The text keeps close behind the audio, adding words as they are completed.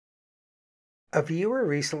A viewer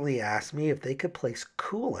recently asked me if they could place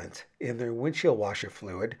coolant in their windshield washer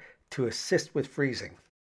fluid to assist with freezing.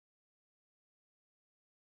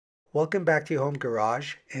 Welcome back to your home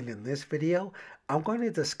garage, and in this video, I'm going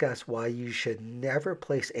to discuss why you should never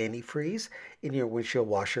place antifreeze in your windshield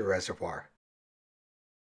washer reservoir.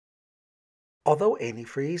 Although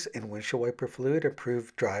antifreeze and windshield wiper fluid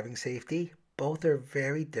improve driving safety, both are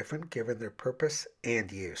very different given their purpose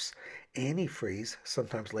and use. Antifreeze,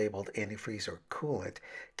 sometimes labeled antifreeze or coolant,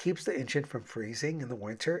 keeps the engine from freezing in the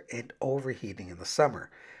winter and overheating in the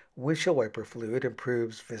summer. Windshield wiper fluid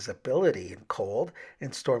improves visibility in cold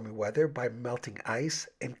and stormy weather by melting ice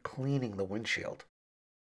and cleaning the windshield.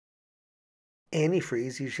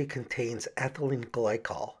 Antifreeze usually contains ethylene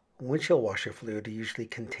glycol. Windshield washer fluid usually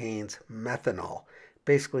contains methanol.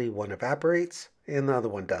 Basically, one evaporates and the other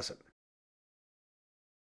one doesn't.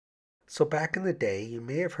 So back in the day, you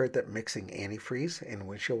may have heard that mixing antifreeze and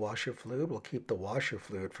windshield washer fluid will keep the washer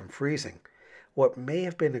fluid from freezing. What may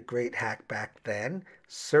have been a great hack back then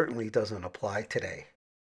certainly doesn't apply today.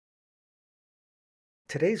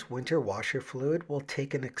 Today's winter washer fluid will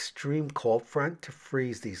take an extreme cold front to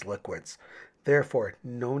freeze these liquids. Therefore,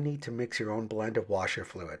 no need to mix your own blend of washer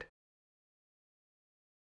fluid.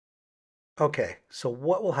 Okay, so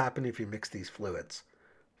what will happen if you mix these fluids?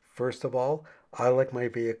 First of all, I like my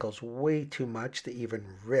vehicles way too much to even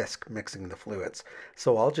risk mixing the fluids,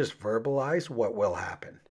 so I'll just verbalize what will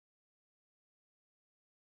happen.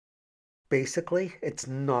 Basically, it's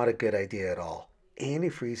not a good idea at all.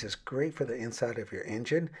 Antifreeze is great for the inside of your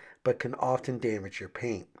engine, but can often damage your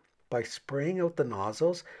paint. By spraying out the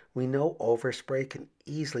nozzles, we know overspray can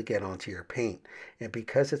easily get onto your paint, and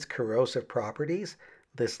because its corrosive properties,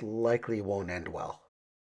 this likely won't end well.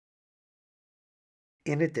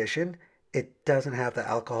 In addition, it doesn't have the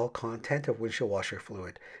alcohol content of windshield washer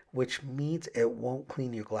fluid, which means it won't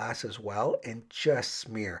clean your glass as well and just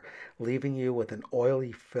smear, leaving you with an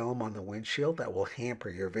oily film on the windshield that will hamper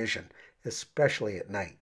your vision, especially at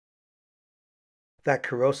night. That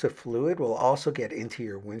corrosive fluid will also get into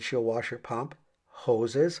your windshield washer pump,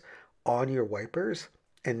 hoses, on your wipers,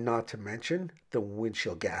 and not to mention the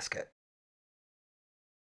windshield gasket.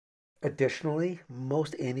 Additionally,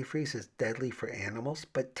 most antifreeze is deadly for animals,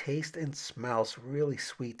 but tastes and smells really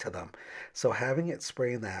sweet to them. So having it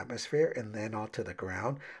spray in the atmosphere and then onto the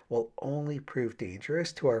ground will only prove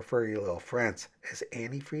dangerous to our furry little friends, as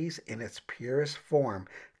antifreeze in its purest form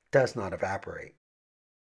does not evaporate.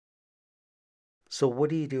 So what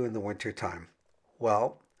do you do in the winter time?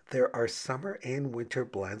 Well, there are summer and winter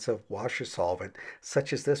blends of washer solvent,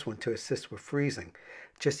 such as this one, to assist with freezing.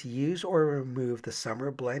 Just use or remove the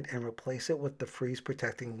summer blend and replace it with the freeze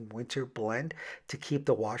protecting winter blend to keep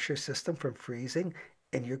the washer system from freezing,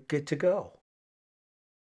 and you're good to go.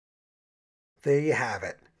 There you have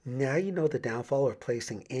it. Now you know the downfall of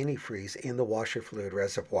placing antifreeze in the washer fluid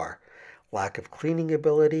reservoir. Lack of cleaning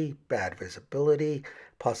ability, bad visibility,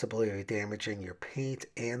 possibility of damaging your paint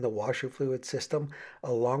and the washer fluid system,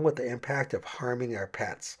 along with the impact of harming our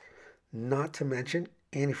pets. Not to mention,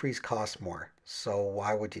 antifreeze costs more, so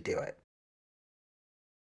why would you do it?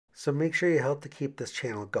 So make sure you help to keep this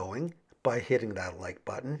channel going by hitting that like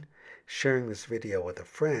button, sharing this video with a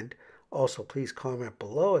friend. Also, please comment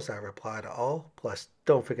below as I reply to all. Plus,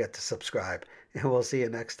 don't forget to subscribe. And we'll see you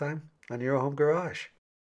next time on your home garage.